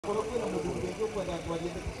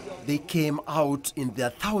They came out in their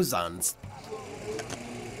thousands.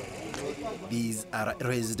 These are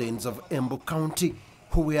residents of Embu County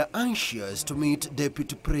who were anxious to meet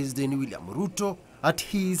Deputy President William Ruto at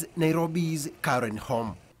his Nairobi's current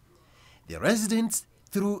home. The residents,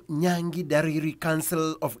 through Nyangi Ndariri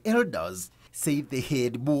Council of Elders, say they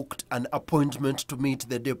had booked an appointment to meet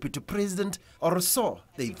the Deputy President, or so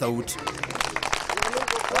they thought.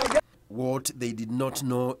 What they did not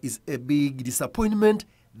know is a big disappointment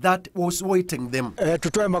that was waiting them.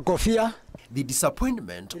 The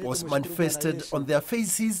disappointment was manifested on their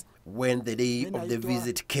faces when the day of the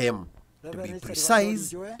visit came. To be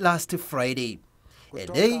precise, last Friday, a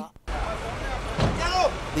day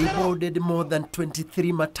they boarded more than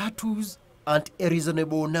 23 matatus and a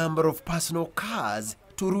reasonable number of personal cars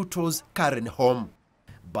to Ruto's current home.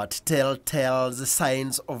 But telltale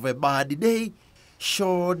signs of a bad day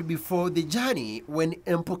showed before the journey when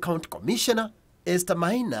Embu County Commissioner Esther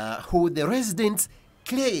Maina, who the residents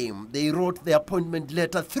claim they wrote the appointment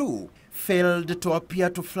letter through, failed to appear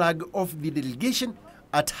to flag off the delegation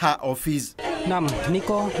at her office.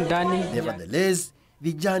 Nevertheless,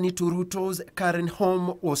 the journey to Ruto's current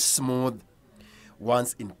home was smooth.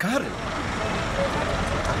 Once in Karen,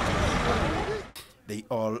 they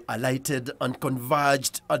all alighted and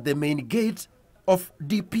converged at the main gate of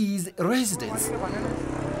DP's residence.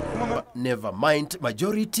 But never mind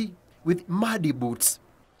majority with muddy boots.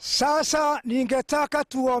 Sasa ningetaka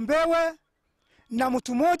tuombewe na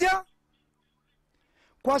mtu moja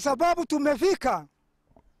kwa sababu tumefika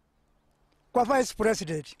kwa Vice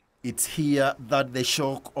President. It's here that the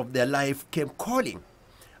shock of their life came calling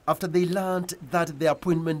after they learned that the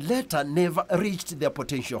appointment letter never reached their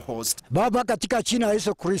potential host. Baba, katika jina la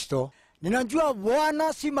Yesu Kristo, ninajua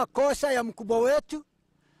Bwana si makosa ya mkubwa wetu.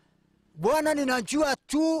 Bwana, ninajua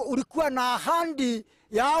tu ulikuwa na ahadi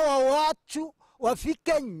ya hawa watu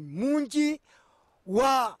wafike munji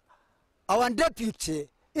wa our deputy,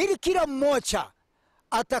 ili kila mmoja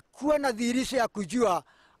atakuwa na dhihirisho ya kujua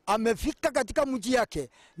amefika katika mji yake,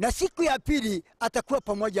 na siku ya pili atakuwa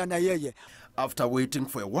pamoja na yeye. After waiting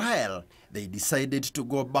for a while, they decided to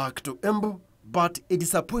go back to Embu, but it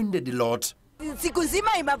disappointed a lot. Siku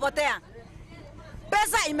nzima imepotea,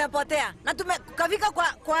 pesa imepotea, na tukafika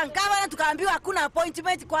kwa Nkava na tukaambiwa hakuna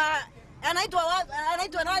appointment kwa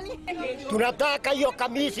anaitwa nani? Tunataka hiyo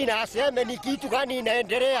kamisi na aseme ni kitu gani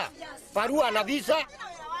inaendelea. Barua na visa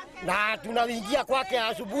na tunaingia kwake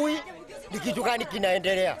asubuhi, ni kitu gani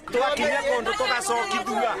kinaendelea.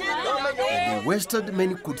 The wasted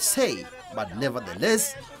men could say, but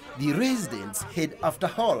nevertheless, the residents had after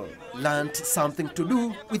all learned something to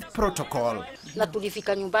do with protocol. Na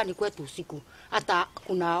tulifika nyumbani kwetu usiku. Hata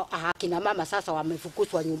kuna akina mama sasa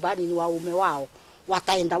wamefukuzwa nyumbani, ni waume wao.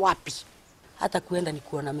 Wataenda wapi? Hata kuenda ni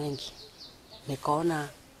kuona mengi. Nikaona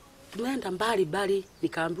tumeenda mbali,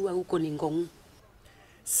 nikaambiwa huko ni Ngong.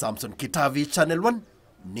 Samson Kitavi, Channel 1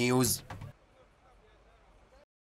 News.